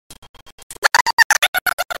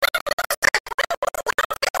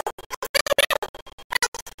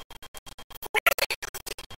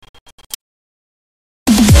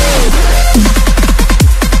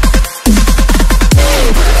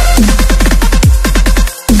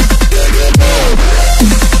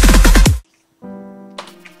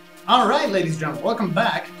Alright, ladies and gentlemen, welcome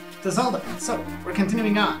back to Zelda. So, we're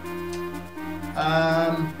continuing on.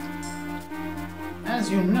 As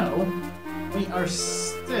you know, we are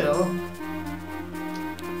still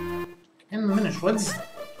in the Minish Woods,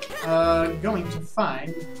 going to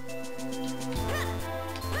find...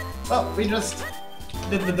 Well, we just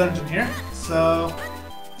did the dungeon here, so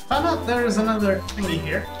found out there's another thingy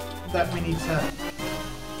here that we need to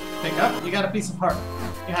pick up. You got a piece of heart.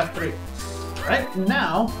 You have 3. Right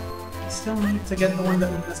now, we still need to get the one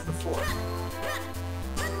that we missed before.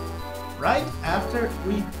 Right after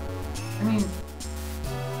we... I mean,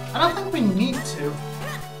 I don't think we need to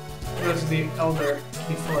go to the Elder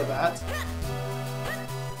before that.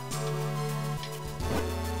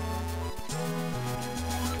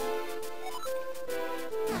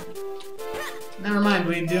 Never mind,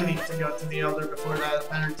 we do need to go to the Elder before that,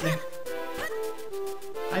 apparently.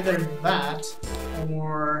 Either that,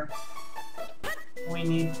 or we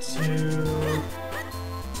need to...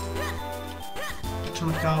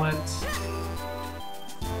 whatchamacallit...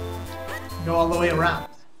 go all the way around,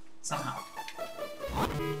 somehow.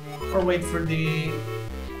 Or wait for the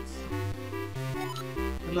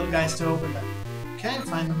little guys to open them. Okay,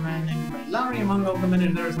 find a man named Larry among all the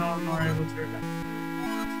Minish. There is no one more able to hear them.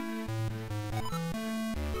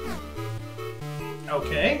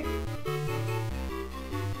 Okay.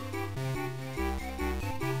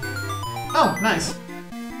 Oh, nice.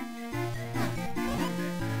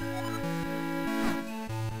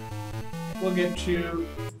 We'll get you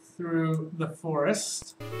through the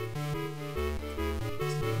forest.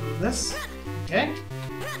 This. Okay.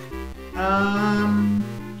 I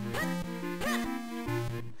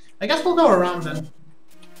guess we'll go around then,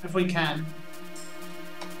 if we can.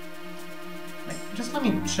 Like, just let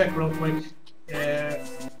me check real quick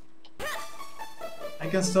if I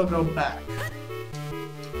can still go back.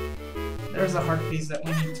 There's a heart piece that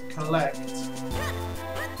we need to collect.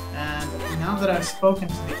 And now that I've spoken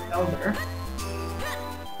to the Elder,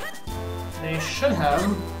 they should have...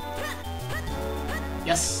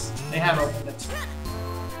 Yes, they have opened it.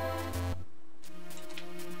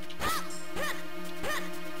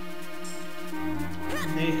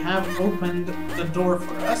 They have opened the door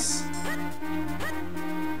for us.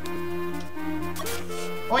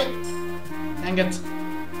 Oi! Dang it.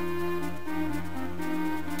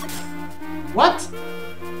 What?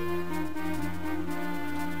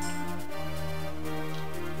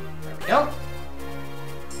 There we go.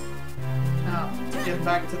 Now, to get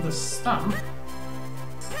back to the stump,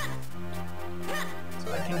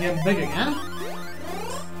 so I can get big again.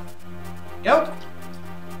 Go.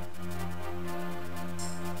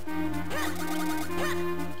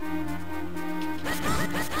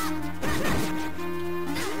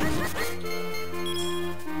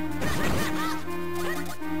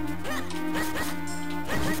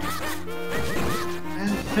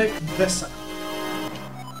 Pick this up.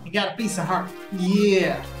 You got a piece of heart.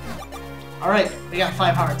 Yeah. Alright, we got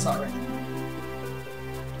 5 hearts already.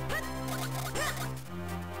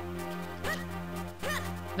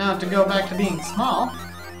 Now to go back to being small.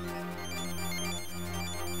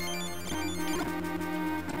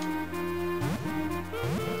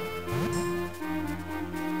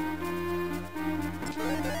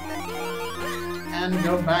 And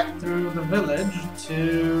go back through the village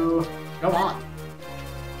to go on.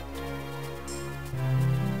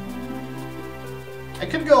 I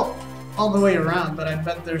could go all the way around, but I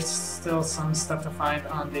bet there's still some stuff to find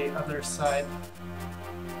on the other side.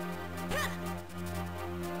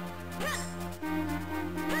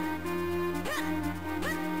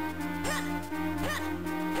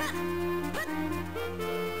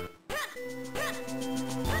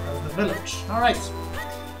 Of the village. Alright.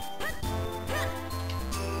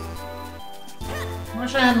 I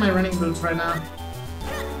wish I had my running boots right now.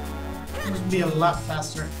 It would be a lot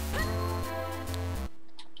faster.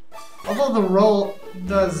 Although the roll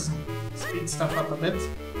does speed stuff up a bit.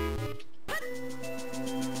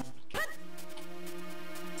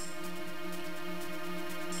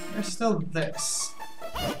 There's still this.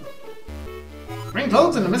 Bring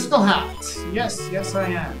clothes and a mystical hat. Yes, yes I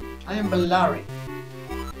am. I am Bellari.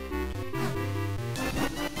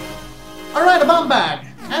 Alright, a bomb bag!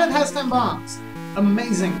 And it has 10 bombs.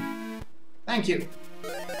 Amazing. Thank you.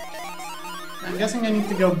 I'm guessing I need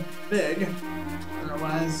to go big.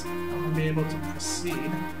 Otherwise, I won't be able to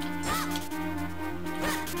proceed.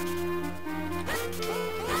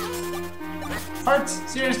 Hearts?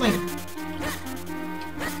 Seriously?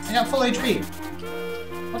 I got full HP.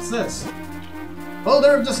 What's this?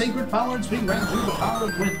 Holder of the sacred power and swing ran through the power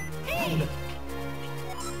of wind.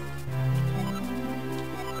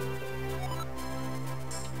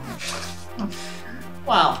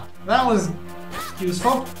 Wow. That was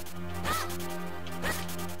useful.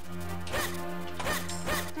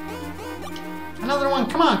 Another one.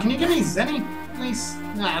 Come on, can you give me Zenny, please?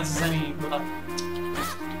 Nah, it's Zenny.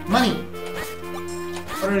 Money.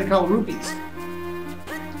 What are they called? Rupees.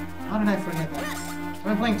 How did I forget that?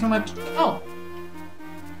 Am I playing too much? Oh.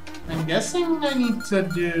 I'm guessing I need to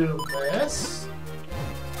do this.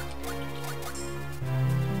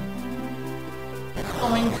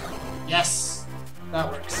 Boing. Yes. That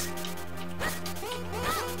works.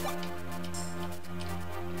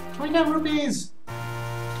 29 rupees!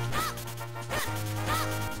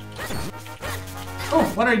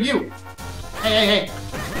 Oh, what are you? Hey, hey, hey!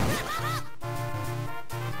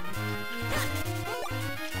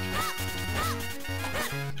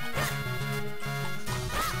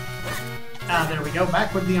 Ah, there we go,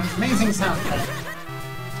 back with the amazing soundtrack.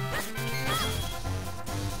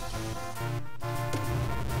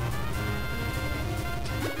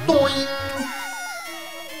 Boing!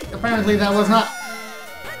 Apparently that was not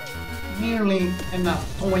nearly enough.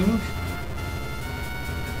 Boing!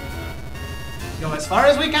 Go as far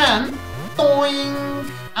as we can.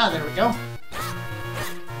 Boing! Ah, there we go.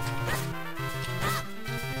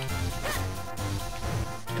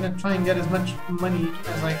 Gonna try and get as much money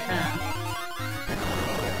as I can.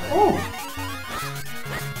 Oh!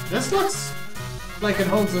 This looks like it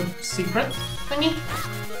holds a secret thingy.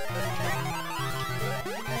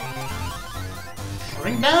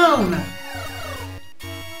 Shrink down!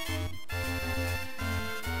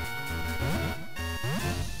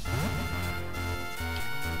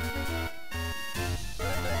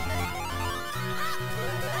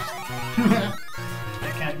 I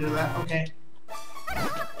can't do that, okay.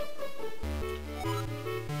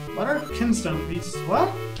 What are kinstone pieces? What?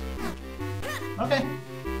 Okay.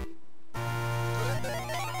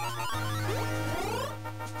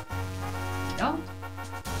 Yeah.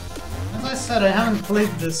 As I said, I haven't played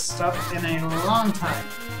this stuff in a long time.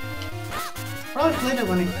 Probably played it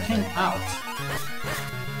when it came out.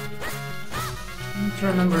 I need to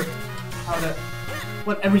remember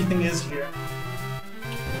what everything is here.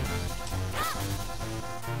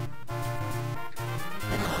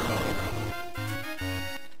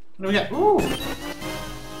 What do we got? Ooh!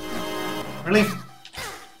 Really?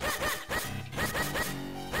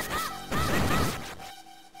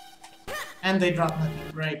 And they drop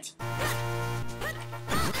nothing. Great.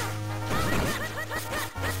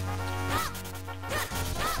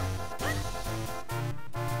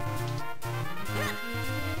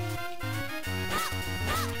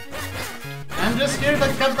 I'm just here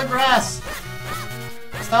to cut the grass.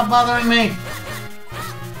 Stop bothering me.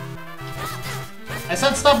 I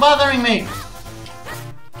said stop bothering me!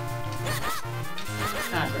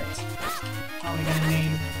 Ah, great. What are we gonna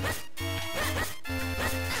need?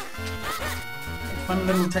 A fun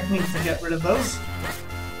little technique to get rid of those.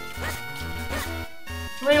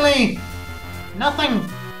 Really? Nothing!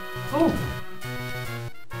 Ooh!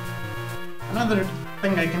 Another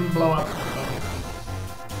thing I can blow up.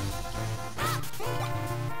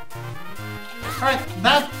 Alright,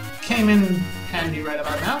 that came in handy right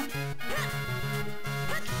about now.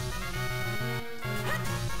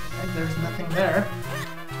 There's nothing there.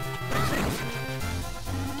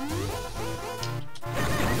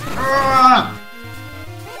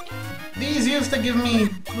 These used to give me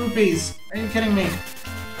rupees. Are you kidding me?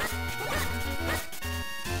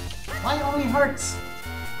 Why only hearts?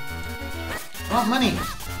 I want money.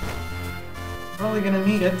 Probably gonna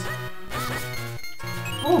need it.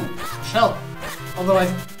 Ooh, shell. Although I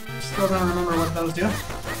still don't remember what those do.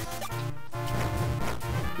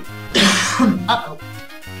 Uh-oh.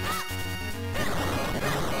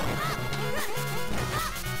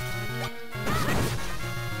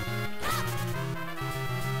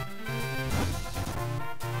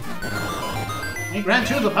 May grant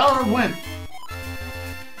you the power of wind.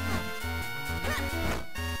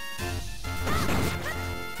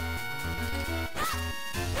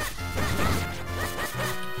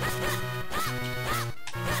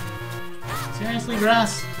 Seriously,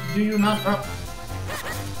 grass? Do you not drop?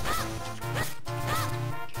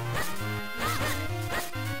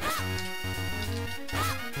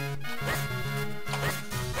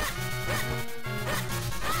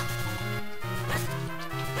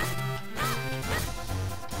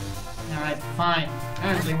 Alright, fine.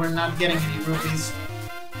 Apparently we're not getting any rupees.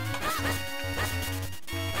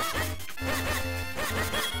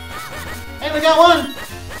 Hey, we got one!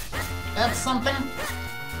 That's something.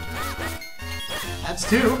 That's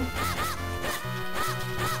two.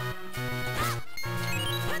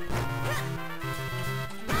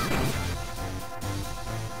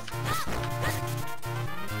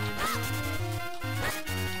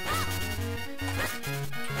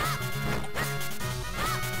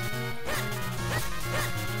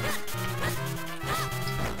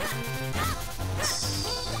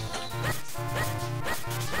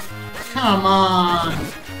 Come on!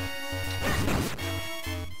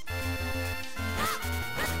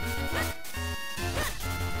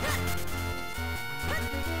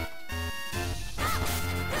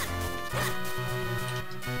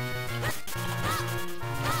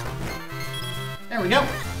 There we go.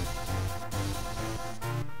 If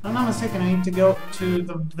I'm not mistaken, I need to go to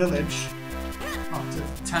the village. Oh, to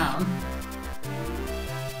the town.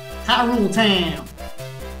 Hyrule Town!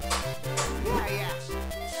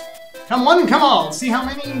 Come one, come all! See how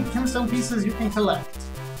many gemstone pieces you can collect.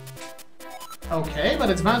 Okay, but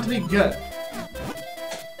it's bound to be good.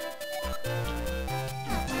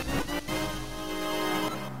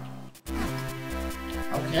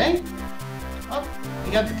 Okay. Oh,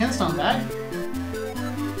 you got the gemstone bag.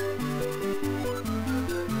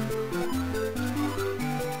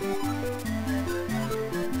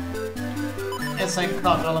 Yes, I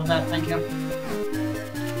caught all of that, thank you.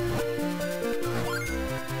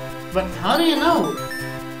 But how do you know?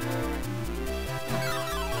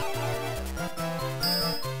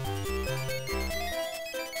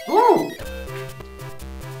 Ooh!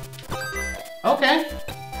 Okay.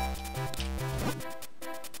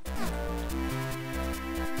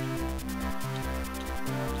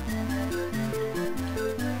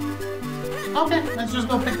 Okay, let's just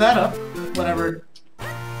go pick that up. Whatever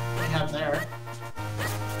we have there.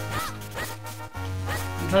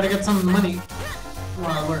 And try to get some money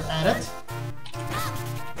while we're at it.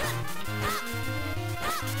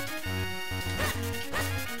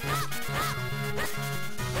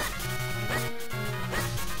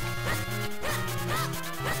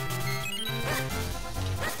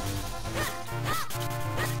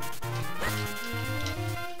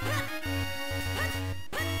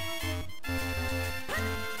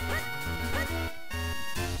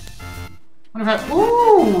 What if I...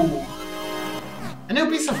 Ooh! A new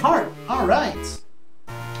piece of heart! Alright!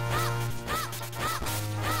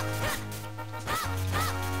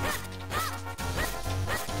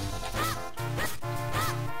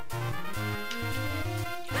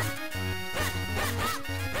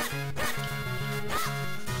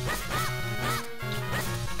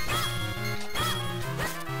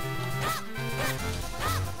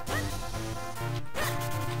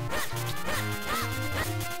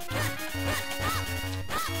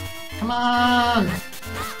 Come on!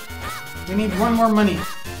 We need one more money.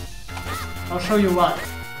 I'll show you why.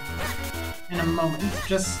 In a moment.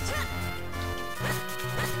 Just...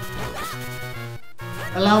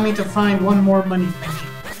 allow me to find one more money thingy.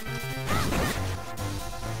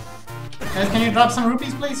 Guys, can you drop some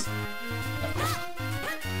rupees, please?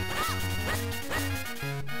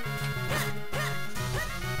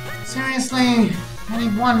 Seriously? I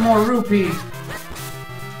need one more rupee.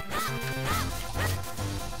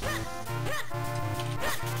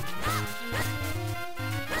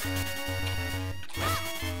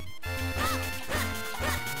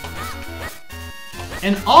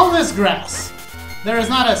 In all this grass, there is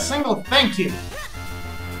not a single thank you.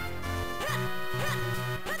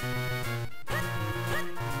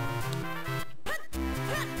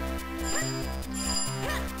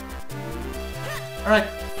 Alright,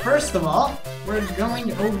 first of all, we're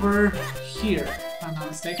going over here, if I'm not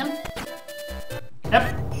mistaken.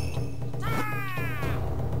 Yep.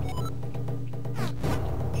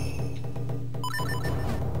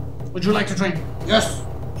 Would you like to train? Yes!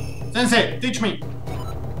 Sensei, teach me!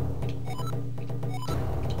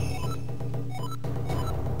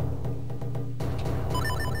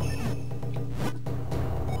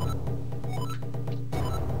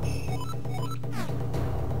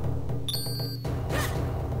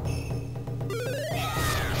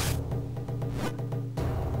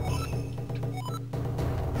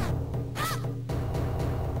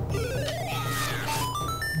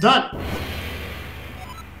 Done!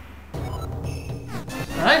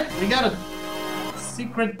 Alright, we got a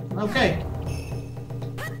secret... okay.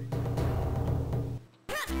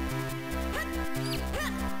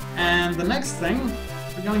 And the next thing,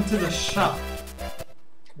 we're going to the shop.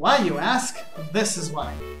 Why, you ask? This is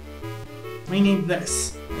why. We need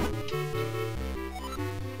this.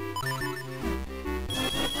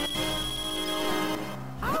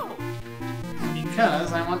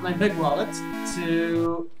 Because I want my big wallet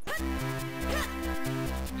to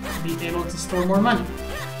be able to store more money.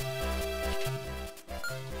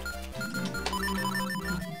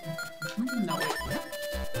 No.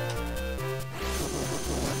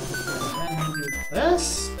 Then we do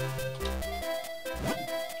this.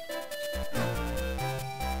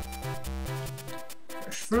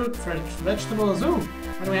 Fresh fruit, fresh vegetables. Ooh,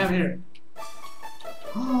 what do we have here?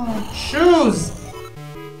 Oh, shoes!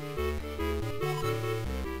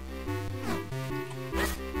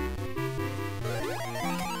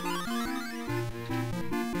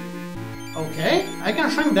 Okay, I can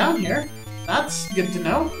shrink down here. That's good to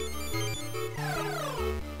know.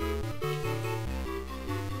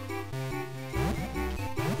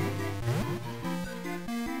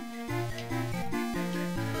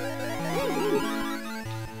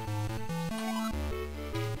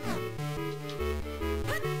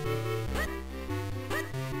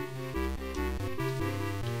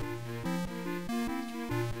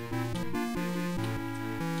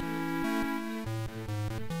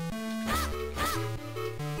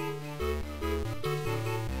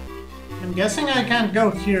 I'm guessing I can't go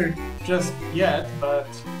here just yet, but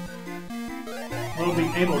we'll be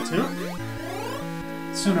able to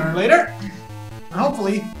sooner or later.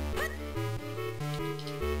 Hopefully,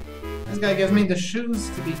 this guy gives me the shoes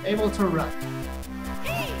to be able to run.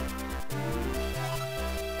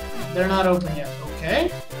 They're not open yet,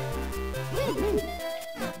 okay?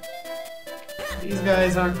 These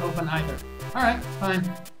guys aren't open either. Alright, fine.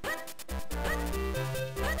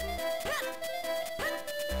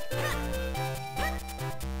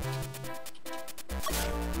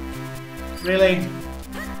 Really?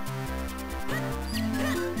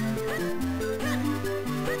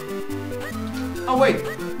 Oh, wait!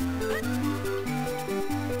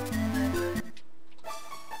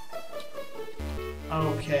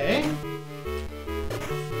 Okay.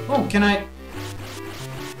 Oh, can I...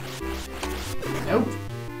 Nope.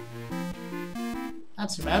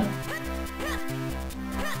 That's too bad.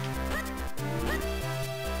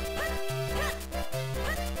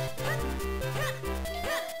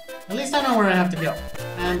 At least I know where I have to go.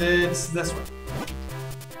 And it's this way.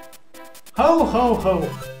 Ho, ho, ho.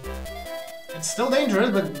 It's still dangerous,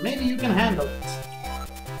 but maybe you can handle it.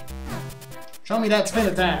 Show me that spin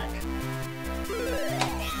attack.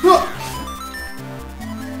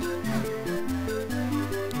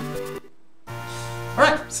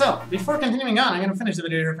 Alright, so, before continuing on, I'm going to finish the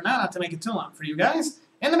video here for now, not to make it too long for you guys.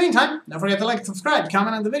 In the meantime, don't forget to like, subscribe,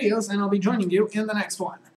 comment on the videos, and I'll be joining you in the next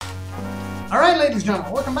one. Alright, ladies and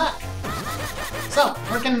gentlemen, welcome back. So,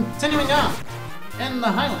 we're continuing on in the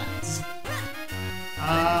Highlands.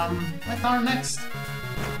 With our next...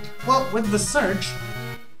 Well, with the search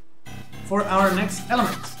for our next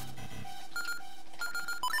element.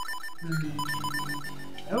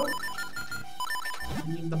 Nope.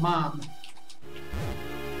 I need the bomb.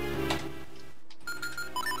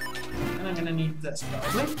 And I'm gonna need this,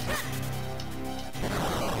 probably.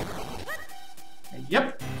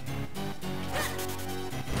 Yep.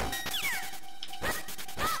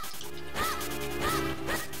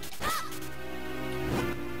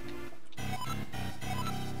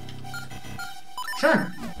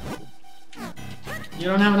 Sure. You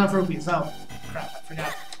don't have enough rupees. Oh, crap, I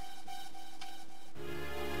forgot.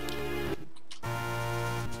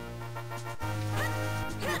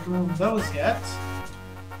 Can't move those yet.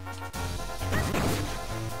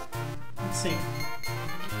 Let's see.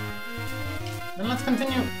 Then let's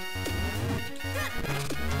continue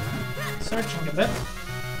searching a bit.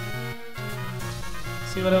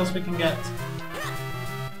 See what else we can get.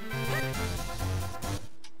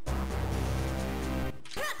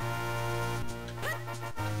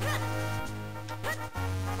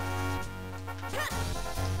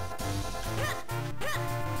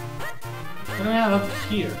 What do we have up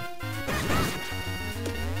here?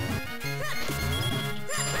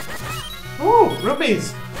 Ooh,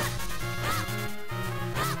 rupees!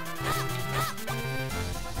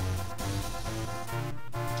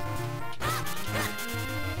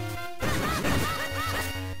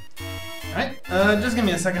 Alright, just give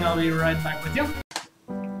me a second, I'll be right back with you.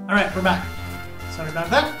 Alright, we're back. Sorry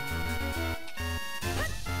about that.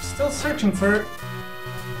 Still searching for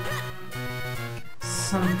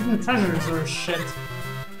some hidden treasures or shit.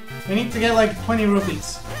 We need to get like 20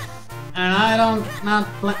 rupees. And I'm not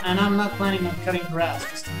planning on cutting grass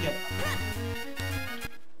just to get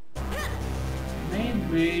them.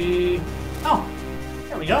 Maybe... Oh!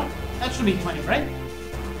 There we go. That should be 20, right?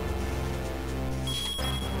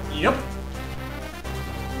 Yep.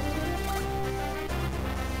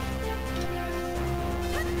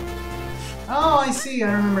 Oh, I see.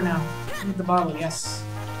 I remember now. I need the bottle, yes.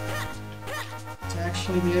 To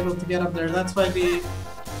actually be able to get up there. That's why the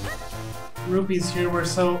rupees here were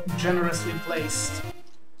so generously placed.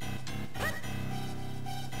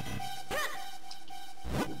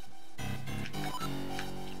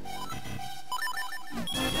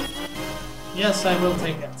 Yes, I will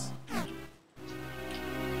take it.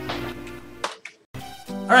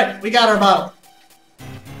 Alright, we got our bottle.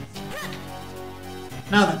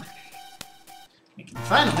 Now then, we can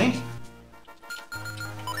finally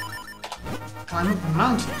climb up the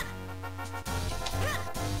mountain.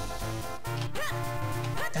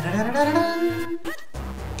 Da-da-da.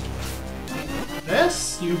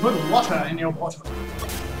 This, you put water in your water.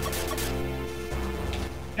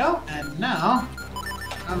 Go, and now,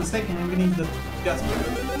 if I'm not mistaken, we need the gust.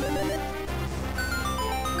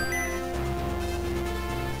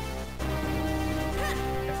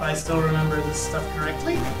 If I still remember this stuff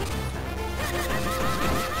correctly.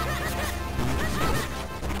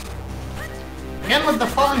 Again with the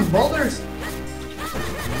falling boulders?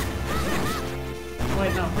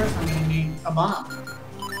 Wait, no, first I'm gonna need a bomb.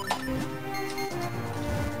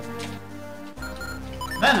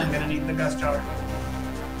 Then I'm gonna need the gust jar.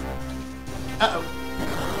 Uh-oh.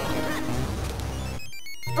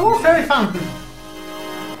 Oh, fairy fountain!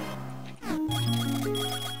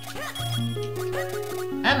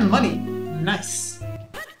 And money! Nice!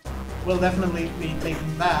 We'll definitely be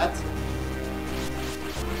taking that.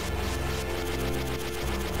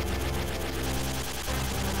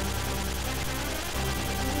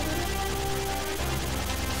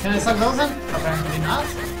 Can I suck those in? Apparently not.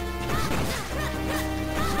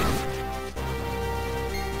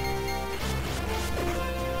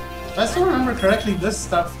 If I still remember correctly, this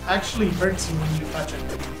stuff actually hurts you when you touch it.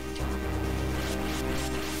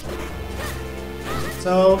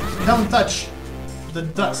 So, don't touch the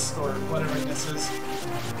dust, or whatever this is.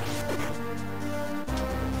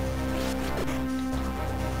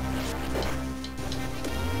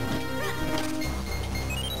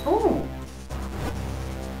 Ooh!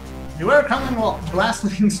 Beware coming while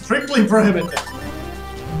blasting strictly prohibited.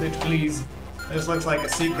 Bitch, please. This looks like a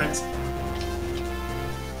secret.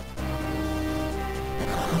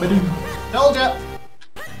 Told ya!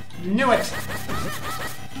 Knew it!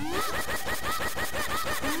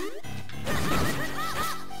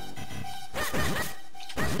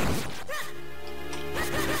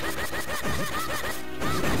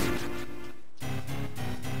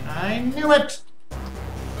 I knew it!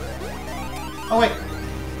 Oh wait.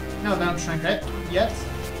 No, don't shrink it yet.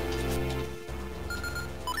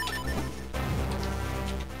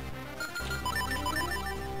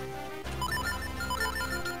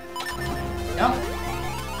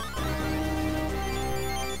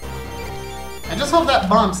 I just hope that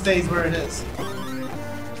bomb stays where it is.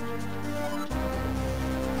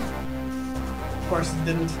 Of course it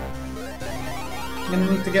didn't. I'm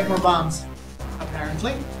gonna need to get more bombs,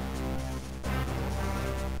 apparently.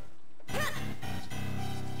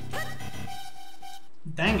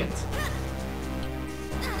 Dang it.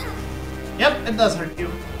 Yep, it does hurt you.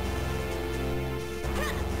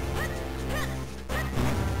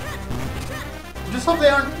 Just hope they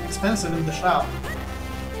aren't expensive in the shop.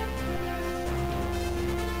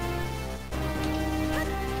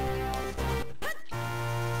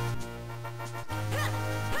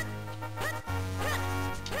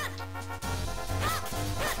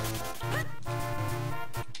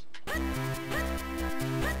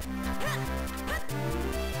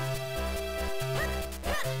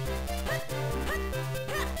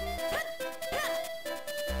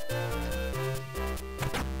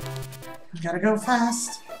 Gotta go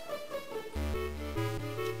fast.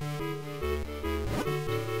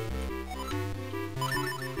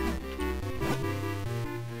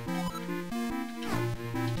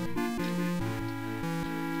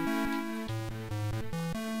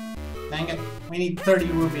 Dang it, we need 30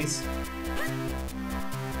 rupees.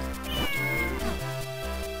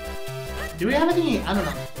 Do we have any? I don't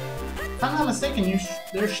know. If I'm not mistaken,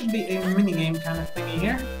 there should be a minigame kind of thingy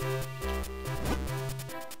here.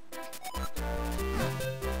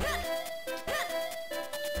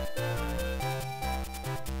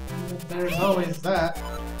 There's always that.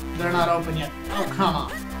 They're not open yet. Oh, come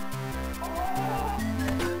on.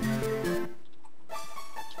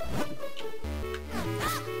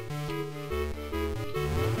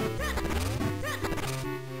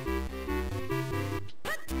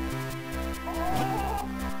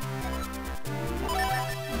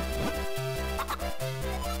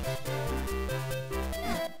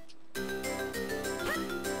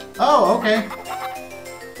 Oh, okay.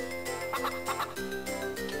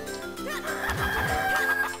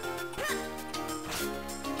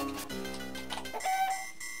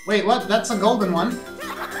 Wait, what? That's a golden one.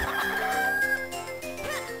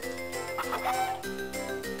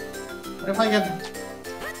 What if I get...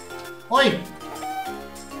 Oi!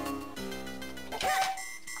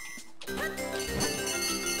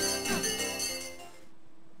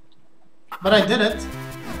 But I did it.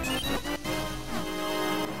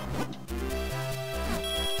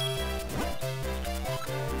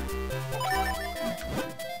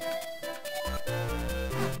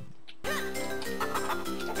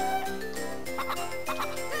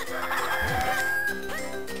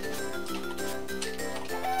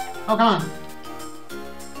 Oh, come on.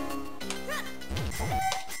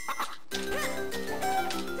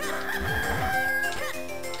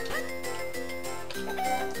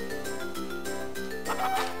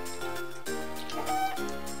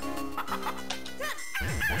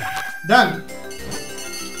 Done.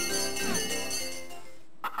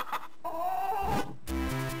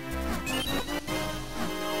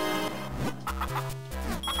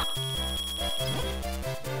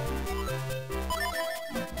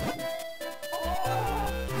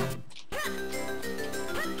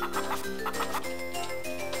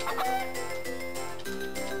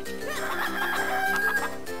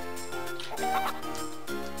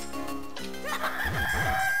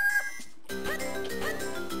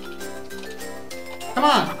 Come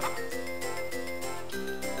on!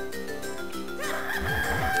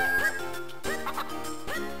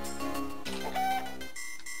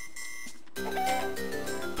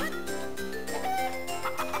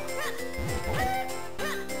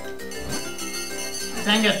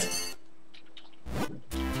 Dang it!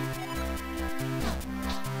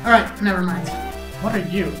 Alright, never mind. What are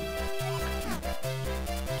you?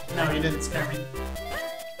 No, you didn't scare me.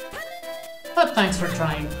 But thanks for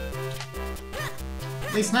trying.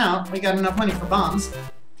 At least now, we got enough money for bombs.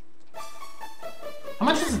 How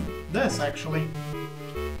much is this, actually?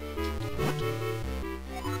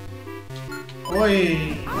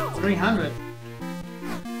 Oi, 300.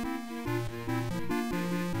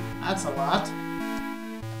 That's a lot.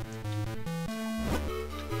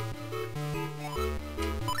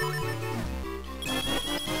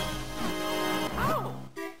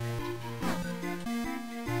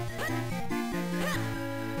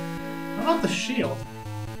 What about the shield?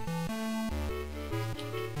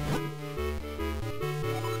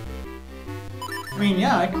 I mean,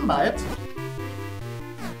 yeah, I can buy it.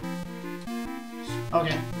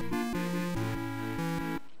 Okay.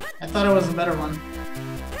 I thought it was a better one.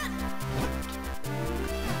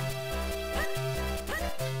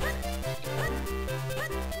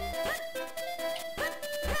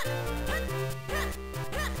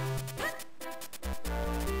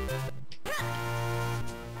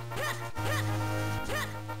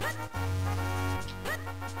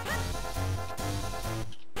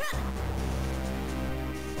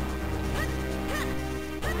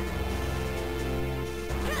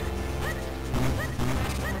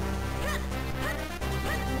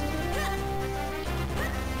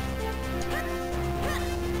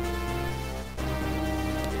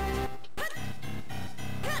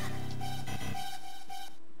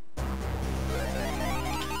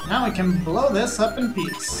 Now we can blow this up in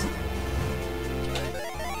peace.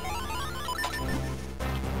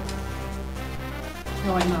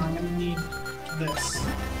 Oh wait, no, I'm gonna need this.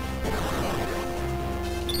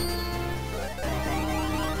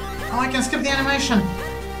 Oh, I can skip the animation!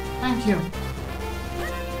 Thank you.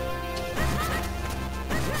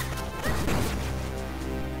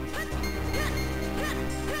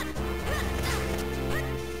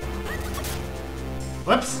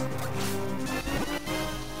 Whoops!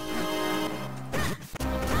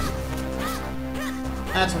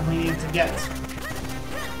 That's what we need to get.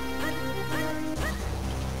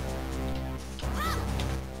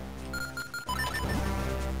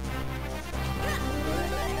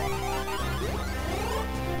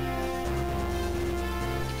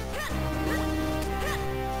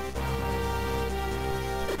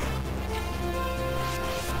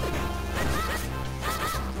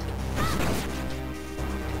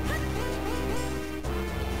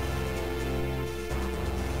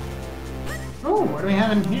 Oh, what do we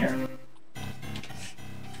have in here?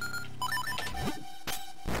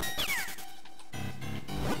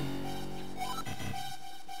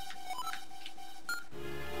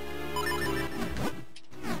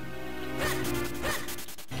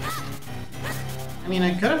 I mean,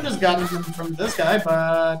 I could have just gotten them from this guy, but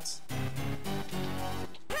I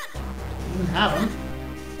didn't have them.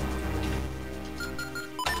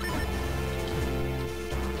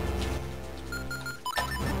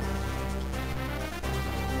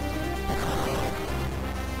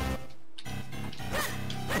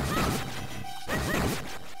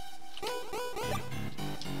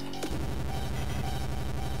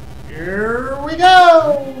 Here we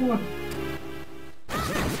go!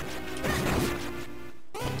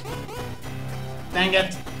 Dang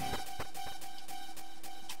it.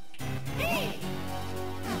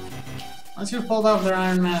 Once you've pulled off their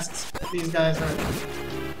iron masks, these guys are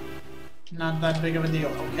not that big of a deal.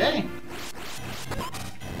 Okay.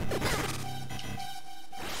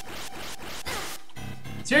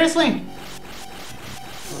 Seriously?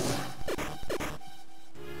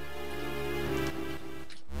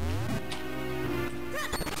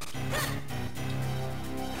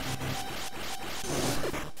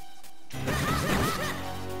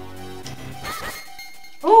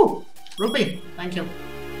 Rupee, thank you.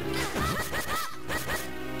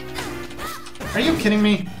 Are you kidding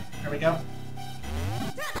me? There we go.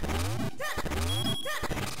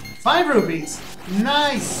 5 rupees!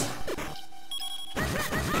 Nice!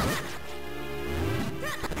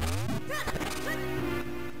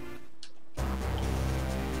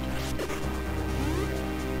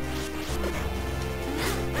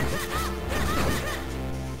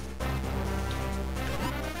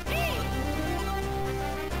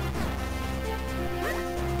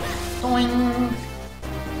 Boing!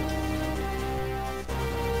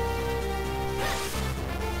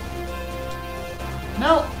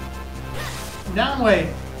 No! Down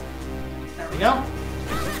way. There we go.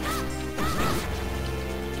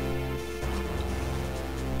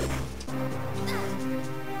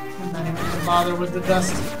 I'm not even gonna bother with the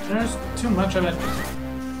dust. There's too much of it.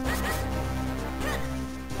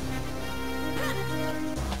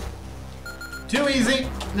 Too easy.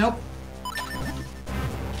 Nope.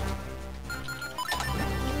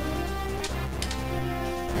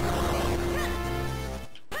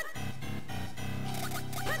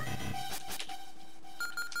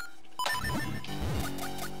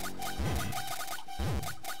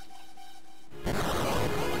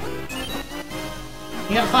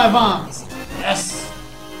 You got 5 bombs. Yes.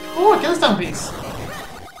 Ooh, a Killstone piece.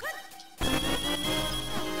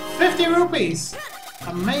 50 rupees.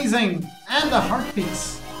 Amazing. And a heart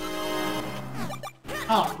piece.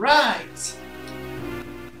 All right.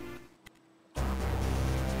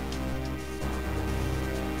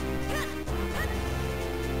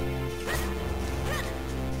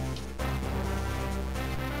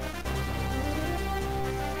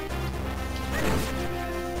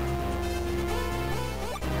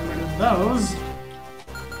 Those.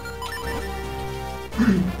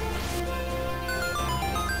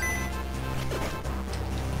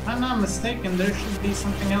 If I'm not mistaken, there should be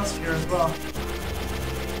something else here as well.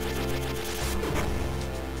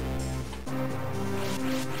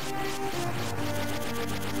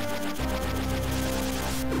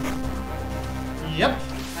 Yep,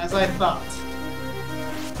 as I thought.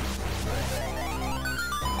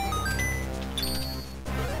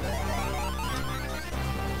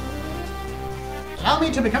 Allow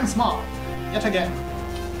me to become small, yet again.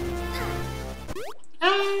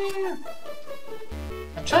 Ah!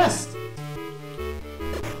 A chest!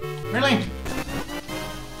 Really?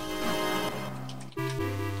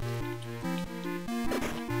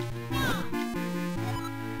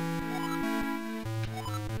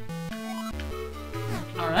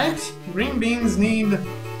 Alright, green beans need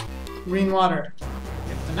green water.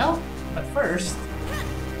 Good to know, but first...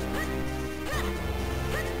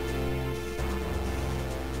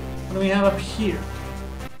 what do we have up here?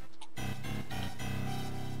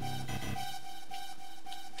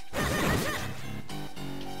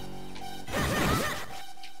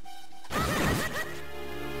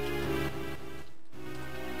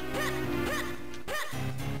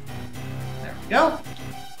 There we go.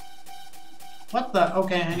 What the?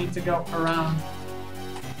 Okay, I need to go around.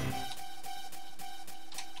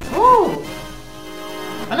 Ooh!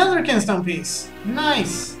 Another Killstone piece.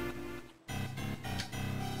 Nice!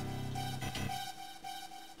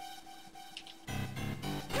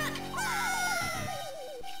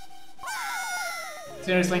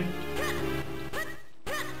 Seriously?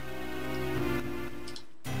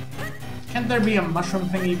 Can't there be a mushroom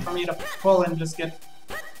thingy for me to pull and just get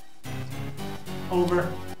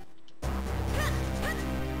over?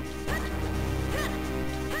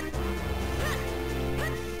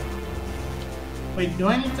 Wait, do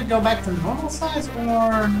I need to go back to normal size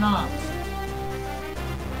or not?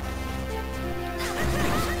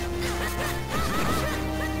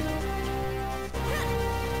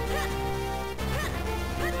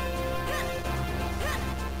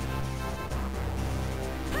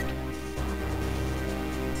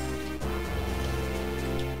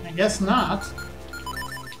 I guess not.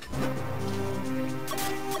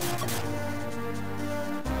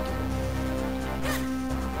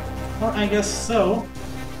 Or I guess so.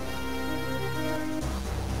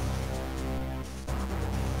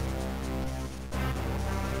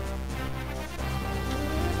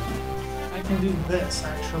 I can do this,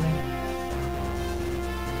 actually.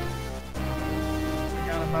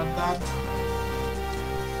 Forgot about that.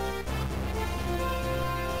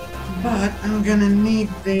 But I'm gonna need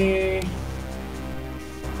the...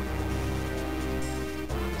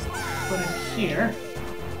 put it here.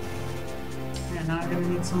 Yeah, now I'm gonna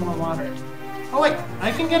need some more water. Oh wait,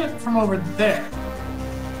 I can get it from over there.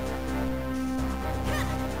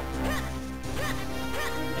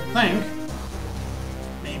 I think.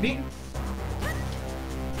 Maybe.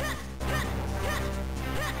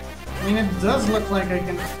 I mean, it does look like I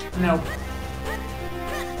can... Nope.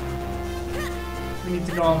 We need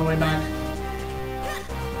to go all the way back.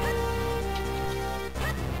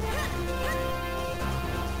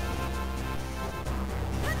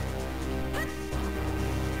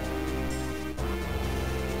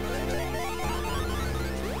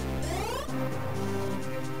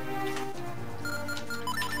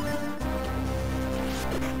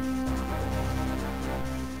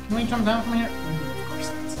 Can we jump down from here? Of course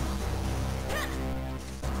not.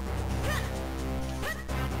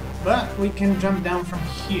 But we can jump down from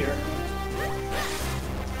here.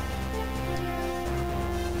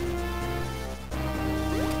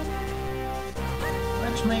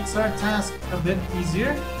 Which makes our task a bit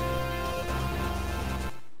easier.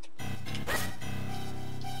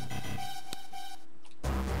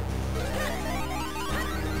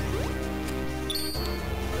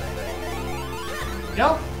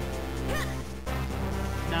 Go!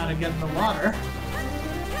 Now to get the water.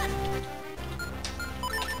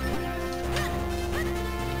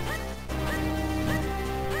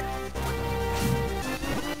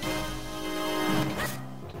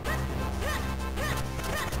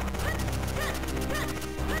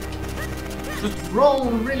 Just roll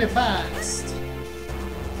really fast.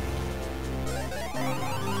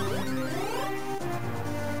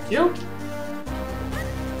 Cute.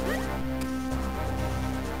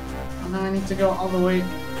 And now I need to go all the way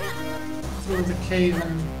through the cave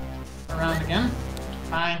and around again.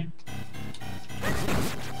 Fine.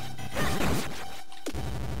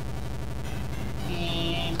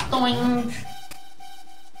 And doink.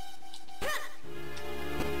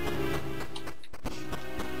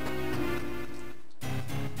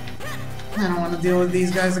 I don't want to deal with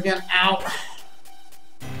these guys again. Ow!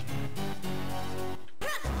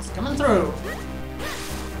 It's coming through.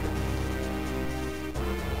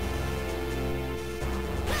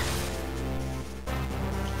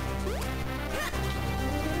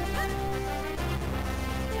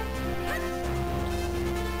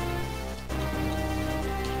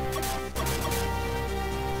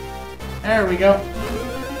 There we go.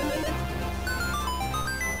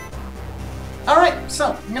 Alright,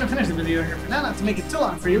 so I'm gonna finish the video here for now, not to make it too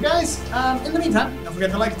long for you guys. In the meantime, don't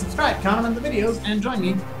forget to like and subscribe, comment on the videos, and join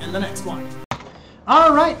me in the next one.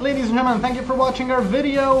 Alright, ladies and gentlemen, thank you for watching our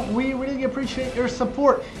video. We really appreciate your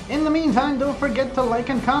support. In the meantime, don't forget to like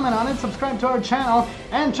and comment on it, subscribe to our channel,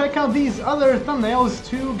 and check out these other thumbnails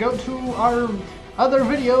to go to our other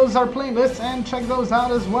videos, our playlists, and check those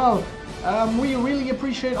out as well. We really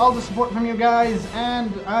appreciate all the support from you guys,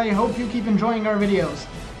 and I hope you keep enjoying our videos.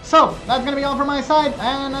 So, that's going to be all from my side,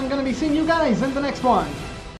 and I'm going to be seeing you guys in the next one.